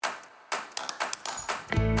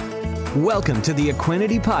Welcome to the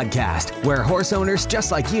Equinety Podcast, where horse owners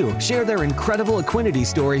just like you share their incredible equinety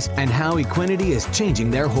stories and how equinety is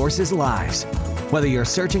changing their horses' lives. Whether you're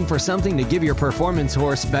searching for something to give your performance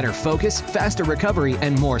horse better focus, faster recovery,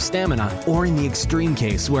 and more stamina, or in the extreme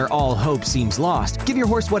case where all hope seems lost, give your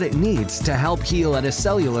horse what it needs to help heal at a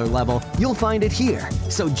cellular level, you'll find it here.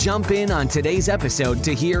 So jump in on today's episode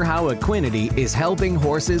to hear how equinety is helping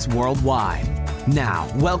horses worldwide.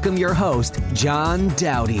 Now, welcome your host, John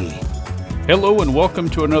Dowdy. Hello and welcome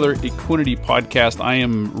to another Equinety podcast. I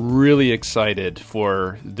am really excited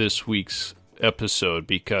for this week's episode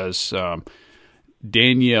because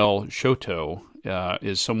Danielle Shoto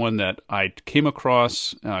is someone that I came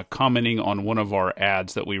across commenting on one of our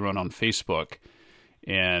ads that we run on Facebook.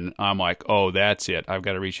 And I'm like, oh, that's it. I've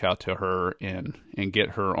got to reach out to her and get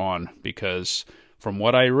her on because from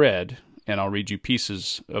what I read, and I'll read you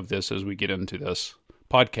pieces of this as we get into this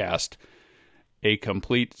podcast, a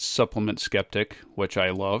complete supplement skeptic, which I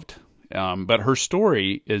loved. But her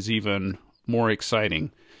story is even more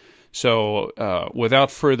exciting. So without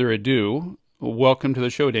further ado, welcome to the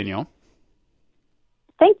show, Danielle.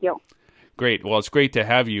 Thank you. Great. Well, it's great to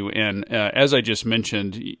have you. And as I just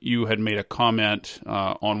mentioned, you had made a comment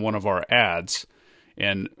on one of our ads,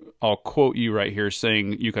 and I'll quote you right here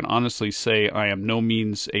saying, you can honestly say, I am no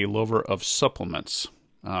means a lover of supplements.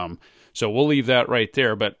 So we'll leave that right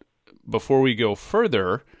there. But before we go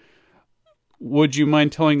further, would you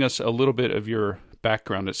mind telling us a little bit of your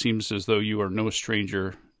background? It seems as though you are no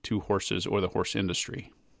stranger to horses or the horse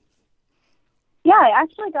industry. Yeah, I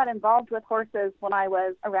actually got involved with horses when I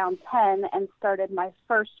was around 10 and started my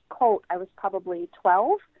first colt. I was probably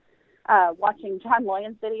 12, watching John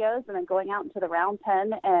Loyan's videos and then going out into the round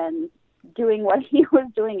pen and doing what he was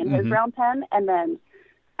doing in his round pen. And then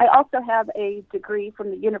I also have a degree from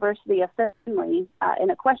the University of Finley in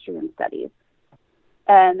equestrian studies.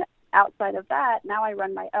 And outside of that, now I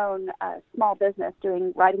run my own small business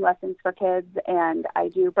doing riding lessons for kids, and I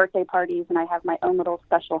do birthday parties, and I have my own little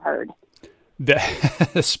special herd. The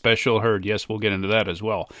special herd, yes, we'll get into that as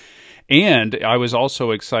well. And I was also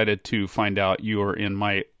excited to find out you are in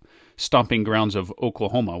my stomping grounds of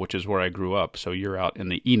Oklahoma, which is where I grew up. So you're out in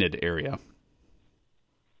the Enid area.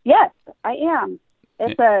 Yes, I am.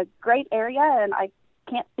 It's a great area, and I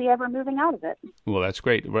can't see ever moving out of it. Well, that's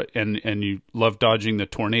great. And you love dodging the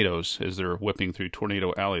tornadoes as they're whipping through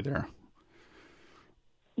Tornado Alley there.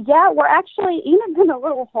 Yeah, we're actually, Enid's in a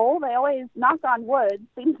little hole. They always, knock on wood,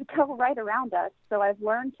 seem to go right around us. So I've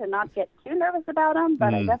learned to not get too nervous about them,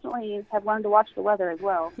 but I definitely have learned to watch the weather as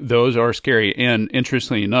well. Those are scary. And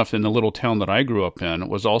interestingly enough, in the little town that I grew up in,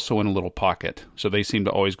 was also in a little pocket. So they seem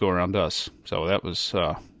to always go around us. So that was...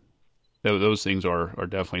 those things are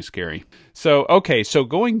definitely scary. So, okay, so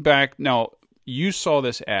going back, now, you saw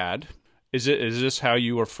this ad. Is this how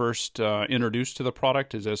you were first introduced to the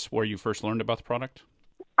product? Is this where you first learned about the product?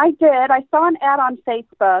 I did. I saw an ad on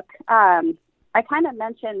Facebook. I kind of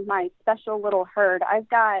mentioned my special little herd. I've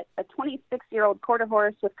got a 26-year-old quarter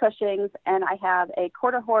horse with Cushing's, and I have a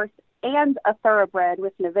quarter horse and a thoroughbred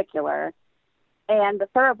with Navicular. And the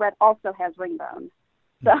thoroughbred also has ring bone.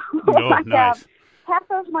 So I nice. have half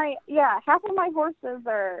of my horses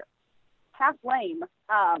are half lame.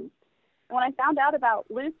 When I found out about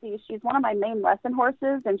Lucy, she's one of my main lesson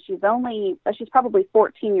horses, and she's probably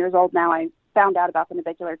 14 years old now. I found out about the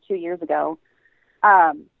Navicular 2 years ago.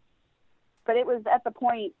 But it was at the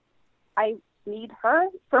point I need her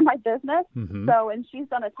for my business. So, and she's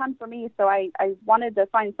done a ton for me. So I wanted to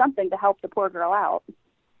find something to help the poor girl out.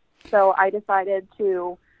 So I decided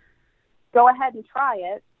to go ahead and try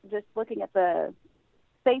it, just looking at the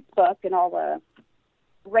Facebook and all the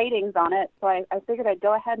ratings on it. So I figured I'd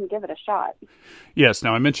go ahead and give it a shot. Yes.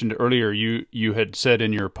 Now, I mentioned earlier you had said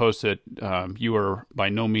in your post that you are by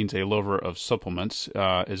no means a lover of supplements.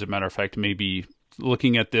 As a matter of fact, maybe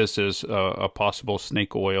looking at this as a possible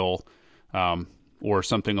snake oil or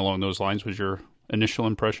something along those lines was your initial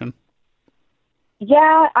impression?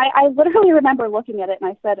 Yeah, I literally remember looking at it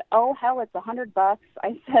and I said, oh, hell, it's $100.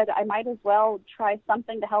 I said, I might as well try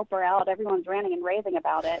something to help her out. Everyone's ranting and raving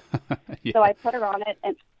about it. Yeah. So I put her on it.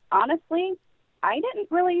 And honestly, I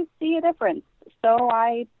didn't really see a difference. So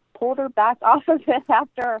I pulled her back off of it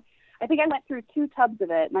after, I think I went through 2 tubs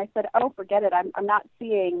of it. And I said, oh, forget it. I'm not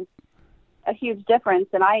seeing a huge difference.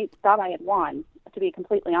 And I thought I had won, to be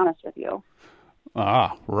completely honest with you.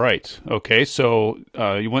 Ah, right. Okay, so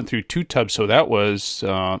you went through 2 tubs, so that was,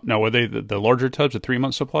 now were they the larger tubs, the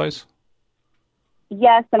 3-month supplies?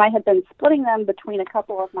 Yes, and I had been splitting them between a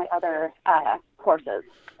couple of my other horses.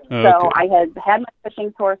 Okay. So I had my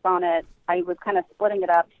Cushing's horse on it. I was kind of splitting it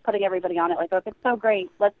up, putting everybody on it, like, oh, if it's so great,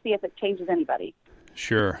 let's see if it changes anybody.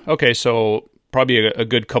 Sure. Okay, so probably a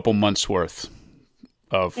good couple months worth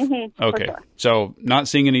of. Okay, sure. so not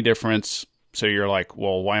seeing any difference. So you're like,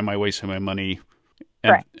 well, why am I wasting my money?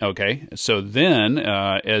 And, Right. okay, so then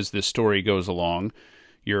as the story goes along,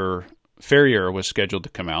 your farrier was scheduled to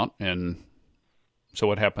come out, and so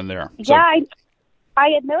what happened there? Yeah, I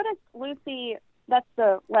had noticed Lucy, that's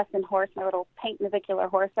the lesson horse, my little paint navicular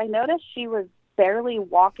horse. I noticed she was barely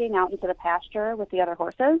walking out into the pasture with the other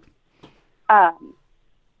horses.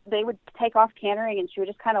 They would take off cantering, and she would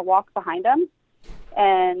just kind of walk behind them,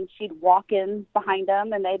 and she'd walk in behind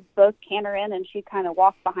them, and they'd both canter in, and she'd kind of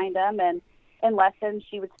walk behind them. And in lessons,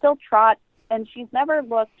 she would still trot, and she's never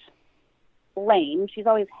looked lame. She's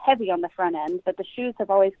always heavy on the front end, but the shoes have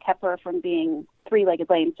always kept her from being three-legged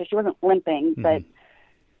lame, so she wasn't limping, but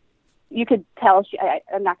you could tell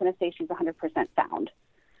I'm not going to say she's 100% sound.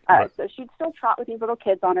 Right. So she'd still trot with these little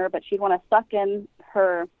kids on her, but she'd want to suck in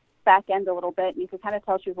her back end a little bit, and you could kind of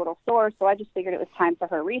tell she was a little sore, so I just figured it was time for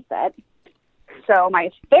her reset. So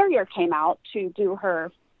my farrier came out to do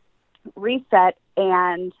her reset,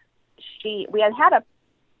 and we had a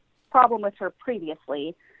problem with her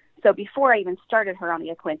previously, so before I even started her on the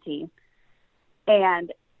Equinti.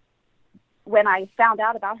 And when I found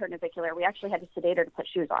out about her navicular, we actually had to sedate her to put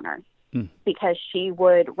shoes on her because she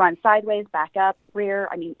would run sideways, back up, rear.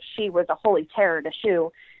 I mean, she was a holy terror to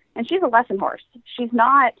shoe. And she's a lesson horse. There's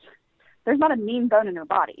not a mean bone in her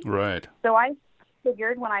body. Right. So I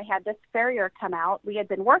figured when I had this farrier come out, we had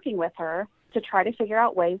been working with her to try to figure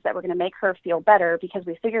out ways that were going to make her feel better, because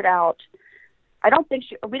we figured out,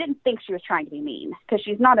 we didn't think she was trying to be mean, because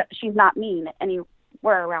she's not mean anywhere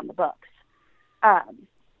around the books.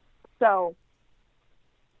 So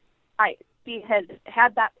she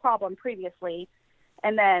had that problem previously,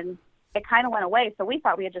 and then it kind of went away. So we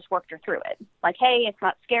thought we had just worked her through it. Like, hey, it's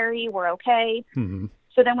not scary. We're okay. Mm-hmm.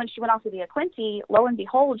 So then when she went off with the Equinti, lo and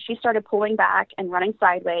behold, she started pulling back and running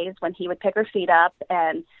sideways when he would pick her feet up.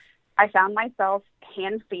 And I found myself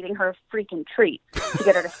hand feeding her freaking treats to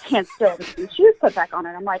get her to stand still with some shoes put back on her.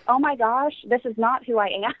 And I'm like, oh my gosh, this is not who I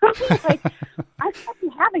am. Like, I'm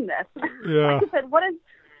fucking having this. Yeah. I said, what is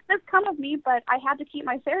this come of me? But I had to keep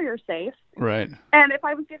my farrier safe. Right. And if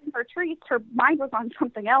I was giving her treats, her mind was on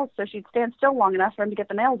something else, so she'd stand still long enough for him to get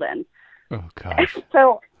the nails in. Oh, gosh.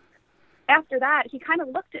 So after that, he kind of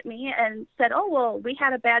looked at me and said, oh, well, we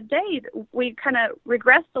had a bad day. We kind of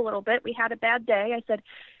regressed a little bit. We had a bad day. I said,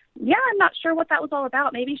 yeah, I'm not sure what that was all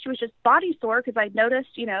about. Maybe she was just body sore, because I'd noticed,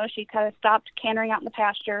 she kind of stopped cantering out in the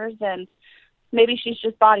pastures, and maybe she's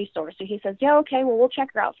just body sore. So he says, yeah, okay, well, we'll check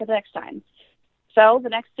her out for the next time. So the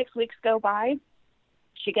next 6 weeks go by.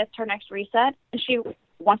 She gets her next reset, and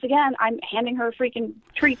once again, I'm handing her freaking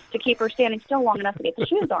treats to keep her standing still long enough to get the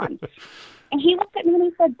shoes on. And he looked at me and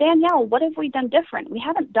he said, Danielle, what have we done different? We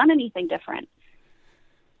haven't done anything different.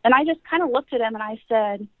 And I just kind of looked at him and I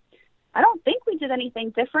said, I don't think we did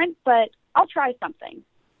anything different, but I'll try something.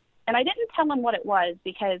 And I didn't tell him what it was,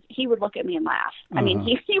 because he would look at me and laugh. Uh-huh. I mean,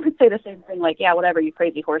 he would say the same thing, like, yeah, whatever, you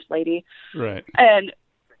crazy horse lady. Right. And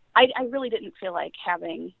I really didn't feel like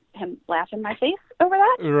having him laugh in my face over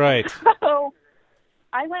that. Right. So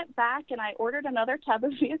I went back and I ordered another tub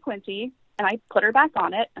of Via Quinty, and I put her back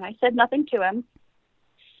on it, and I said nothing to him.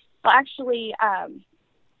 Well, actually,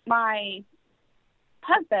 my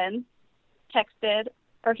husband texted,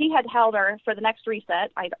 or he had held her for the next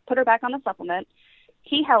reset. I put her back on the supplement.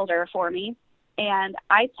 He held her for me, and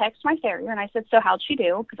I texted my farrier, and I said, so how'd she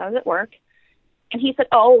do? Because I was at work. And he said,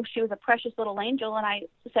 oh, she was a precious little angel. And I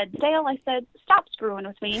said, Dale, I said, stop screwing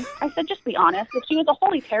with me. I said, just be honest. If she was a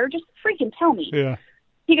holy terror, just freaking tell me. Yeah.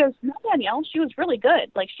 He goes, no, Danielle, she was really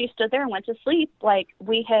good. Like, she stood there and went to sleep like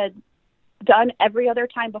we had done every other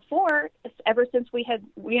time before, ever since we had,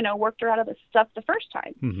 worked her out of the stuff the first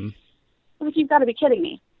time. Mm-hmm. I was like, you've got to be kidding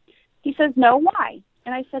me. He says, no, why?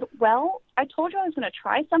 And I said, well, I told you I was going to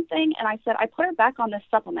try something. And I said, I put her back on this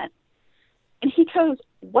supplement. And he goes,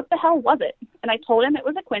 what the hell was it? And I told him it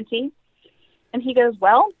was a Quinty. And he goes,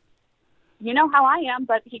 well, you know how I am,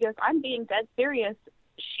 but he goes, I'm being dead serious.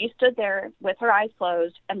 She stood there with her eyes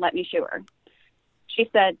closed and let me shoe her. He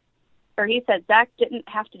said, Zach didn't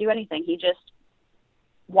have to do anything. He just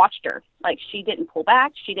watched her. Like, she didn't pull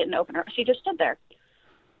back. She didn't open her. She just stood there.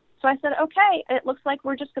 So I said, okay, it looks like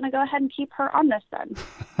we're just going to go ahead and keep her on this then.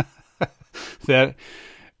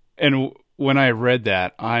 When I read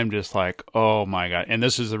that, I'm just like, oh my God. And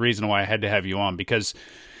this is the reason why I had to have you on, because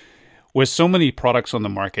with so many products on the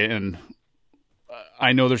market, and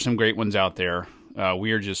I know there's some great ones out there,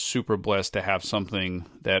 we are just super blessed to have something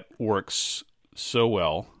that works so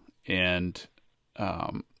well. And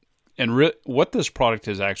And what this product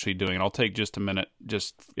is actually doing, and I'll take just a minute,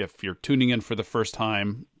 just if you're tuning in for the first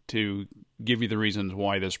time, to give you the reasons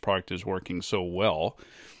why this product is working so well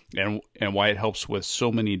and why it helps with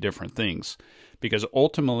so many different things. Because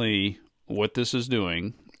ultimately, what this is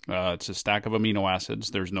doing, it's a stack of amino acids.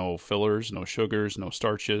 There's no fillers, no sugars, no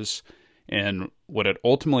starches. And what it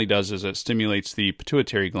ultimately does is it stimulates the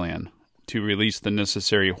pituitary gland to release the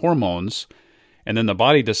necessary hormones. And then the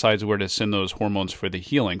body decides where to send those hormones for the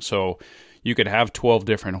healing. So you could have 12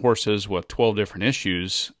 different horses with 12 different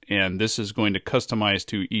issues, and this is going to customize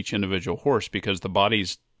to each individual horse because the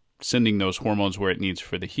body's sending those hormones where it needs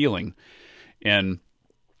for the healing. And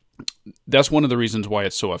that's one of the reasons why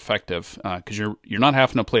it's so effective, because you're not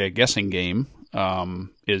having to play a guessing game.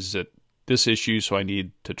 Is it this issue, so I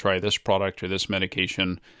need to try this product or this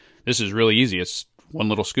medication? This is really easy. It's one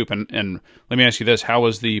little scoop. And let me ask you this. How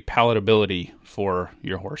is the palatability for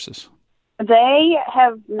your horses? They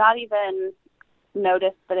have not even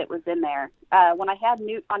noticed that it was in there. When I had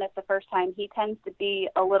Newt on it the first time, he tends to be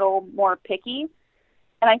a little more picky.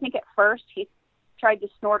 And I think at first he tried to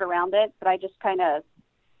snort around it, but I just kind of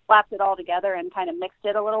slapped it all together and kind of mixed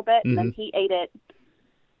it a little bit. And then he ate it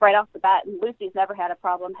right off the bat. And Lucy's never had a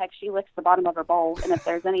problem. Heck, she licks the bottom of her bowl. And if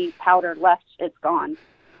there's any powder left, it's gone.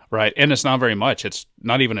 Right, and it's not very much. It's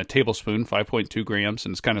not even a tablespoon, 5.2 grams,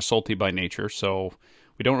 and it's kind of salty by nature, so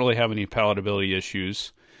we don't really have any palatability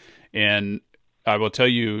issues. And I will tell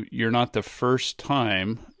you, you're not the first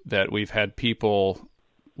time that we've had people,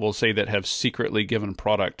 we'll say, that have secretly given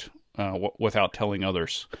product without telling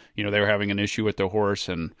others. You know, they were having an issue with their horse,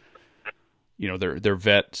 and you know, their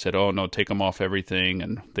vet said, "Oh no, take them off everything,"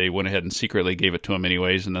 and they went ahead and secretly gave it to them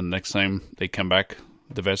anyways. And then the next time they come back,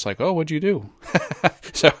 the vet's like, "Oh, what'd you do?"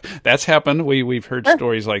 So that's happened. We've heard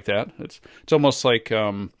stories like that. It's almost like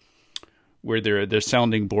where they're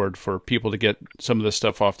sounding board for people to get some of this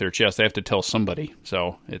stuff off their chest. They have to tell somebody.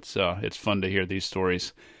 So it's fun to hear these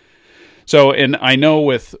stories. So, and I know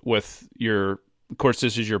with your, of course,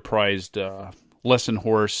 this is your prized lesson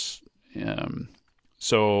horse.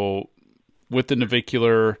 So with the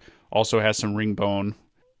Navicular, also has some ring bone.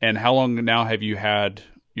 And how long now have you had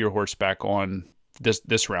your horse back on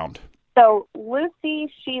this round? So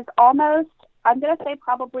Lucy, she's almost, I'm going to say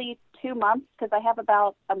probably 2 months, because I have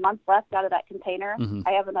about a month left out of that container.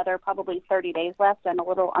 I have another probably 30 days left. I'm a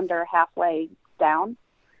little under halfway down.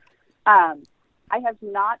 I have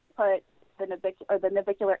not put the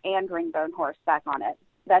Navicular and ringbone horse back on it.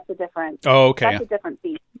 That's a different. Oh, okay. That's a different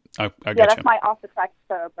beast. I got that's you. my off the track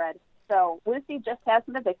thoroughbred. So Lucy just has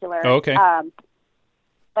the Navicular. Oh, okay.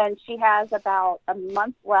 And she has about a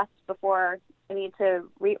month left before I need to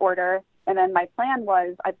reorder. And then my plan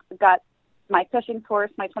was I've got my Cushing's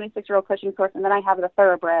horse, my 26-year-old Cushing's horse, and then I have the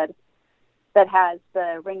thoroughbred that has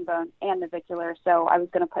the ringbone and Navicular. So I was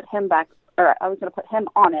going to put him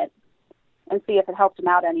on it and see if it helped him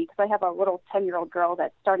out any, because I have a little 10-year-old girl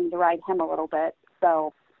that's starting to ride him a little bit.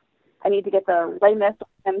 So I need to get the lameness of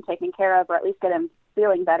him taken care of, or at least get him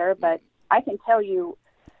feeling better. But I can tell you,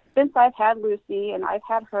 since I've had Lucy, and I've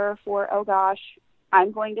had her for, oh gosh,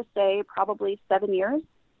 I'm going to say probably 7 years,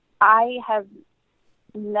 I have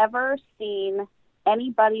never seen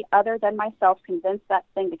anybody other than myself convince that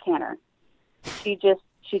thing to canter. She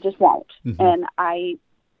just won't. And I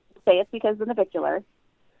say it's because of the Navicular,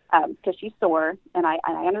 because she's sore, and I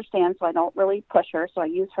understand, so I don't really push her. So I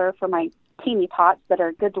use her for my teeny tots that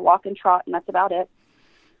are good to walk and trot, and that's about it.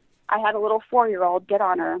 I had a little 4-year-old get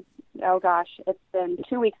on her. Oh gosh, it's been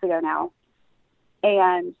 2 weeks ago now.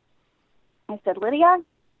 And I said, Lydia,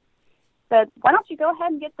 why don't you go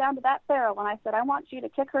ahead and get down to that barrel? And I said, I want you to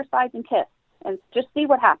kick her sides and kiss and just see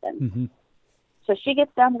what happens. So she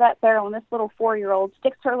gets down to that barrel, and this little 4-year-old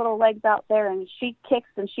sticks her little legs out there, and she kicks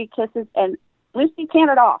and she kisses, and Lucy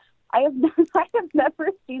cantered off. I have never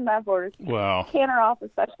seen that horse canter off,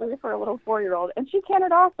 especially for a little 4-year-old. And she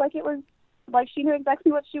cantered off like it was like she knew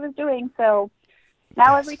exactly what she was doing. So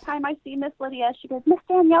now every time I see Miss Lydia, she goes, Miss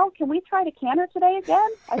Danielle, can we try to canter today again?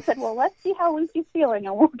 I said, well, let's see how Lucy's feeling,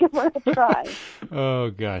 and we'll give her a try. Oh,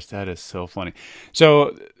 gosh, that is so funny.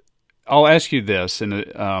 So I'll ask you this,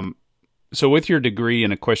 and so with your degree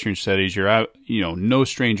in equestrian studies, you're out, no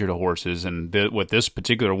stranger to horses, and with this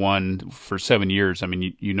particular one for 7 years, I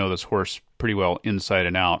mean, you know this horse pretty well inside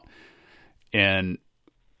and out, and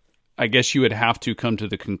I guess you would have to come to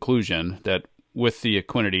the conclusion that with the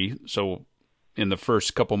equinety, so in the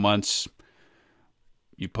first couple months,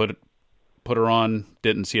 you put her on,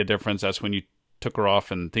 didn't see a difference. That's when you took her off,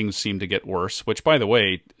 and things seemed to get worse, which, by the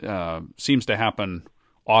way, seems to happen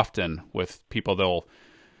often with people. They'll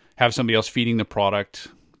have somebody else feeding the product,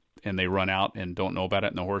 and they run out and don't know about it,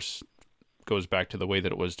 and the horse goes back to the way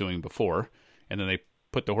that it was doing before, and then they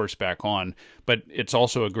put the horse back on. But it's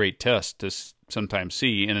also a great test to sometimes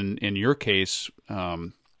see. And in your case,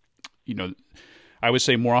 I would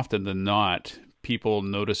say more often than not, people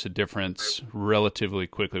notice a difference relatively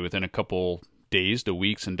quickly within a couple days to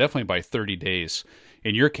weeks, and definitely by 30 days.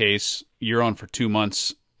 In your case, you're on for 2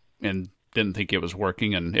 months and didn't think it was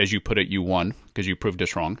working. And as you put it, you won because you proved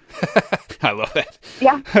us wrong. I love that.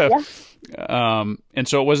 Yeah. And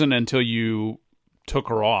so it wasn't until you took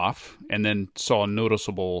her off and then saw a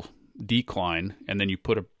noticeable decline, and then you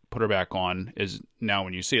put her back on is now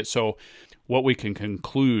when you see it. So what we can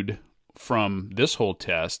conclude from this whole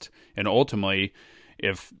test, and ultimately,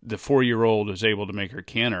 if the 4-year-old is able to make her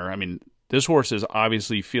canter, I mean, this horse is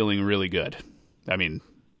obviously feeling really good. I mean,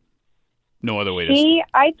 no other way to say.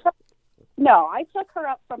 I took her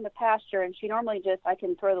up from the pasture, and she normally I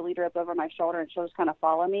can throw the leader up over my shoulder, and she'll just kind of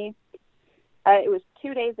follow me. It was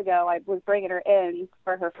 2 days ago. I was bringing her in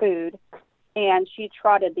for her food, and she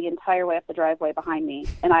trotted the entire way up the driveway behind me.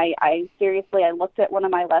 And I seriously, I looked at one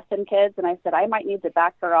of my lesson kids, and I said, I might need to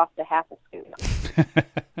back her off to half a scoot.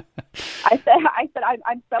 I said,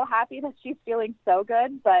 I'm so happy that she's feeling so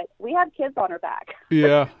good, but we have kids on her back.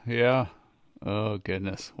 Yeah. Oh,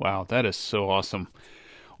 goodness. Wow, that is so awesome.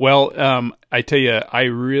 Well, I tell you, I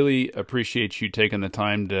really appreciate you taking the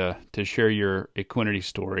time to share your equinety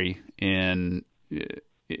story, and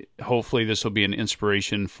hopefully this will be an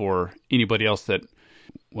inspiration for anybody else that,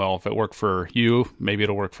 well, if it worked for you, maybe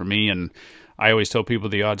it'll work for me. And I always tell people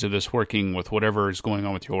the odds of this working with whatever is going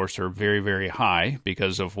on with your horse are very, very high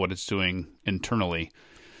because of what it's doing internally.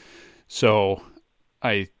 So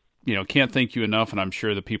I, can't thank you enough, and I'm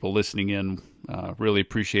sure the people listening in really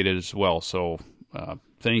appreciate it as well. So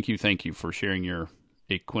thank you for sharing your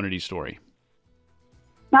equinety story.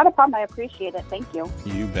 Not a problem. I appreciate it. Thank you.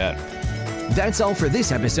 You bet. That's all for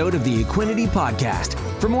this episode of the Equinety Podcast.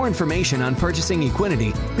 For more information on purchasing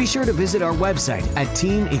Equinety, be sure to visit our website at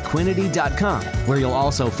teamequinety.com, where you'll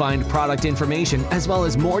also find product information as well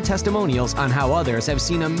as more testimonials on how others have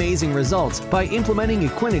seen amazing results by implementing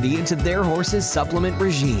Equinety into their horse's supplement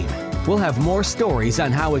regime. We'll have more stories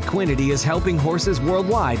on how Equinety is helping horses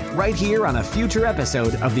worldwide right here on a future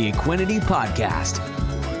episode of the Equinety Podcast.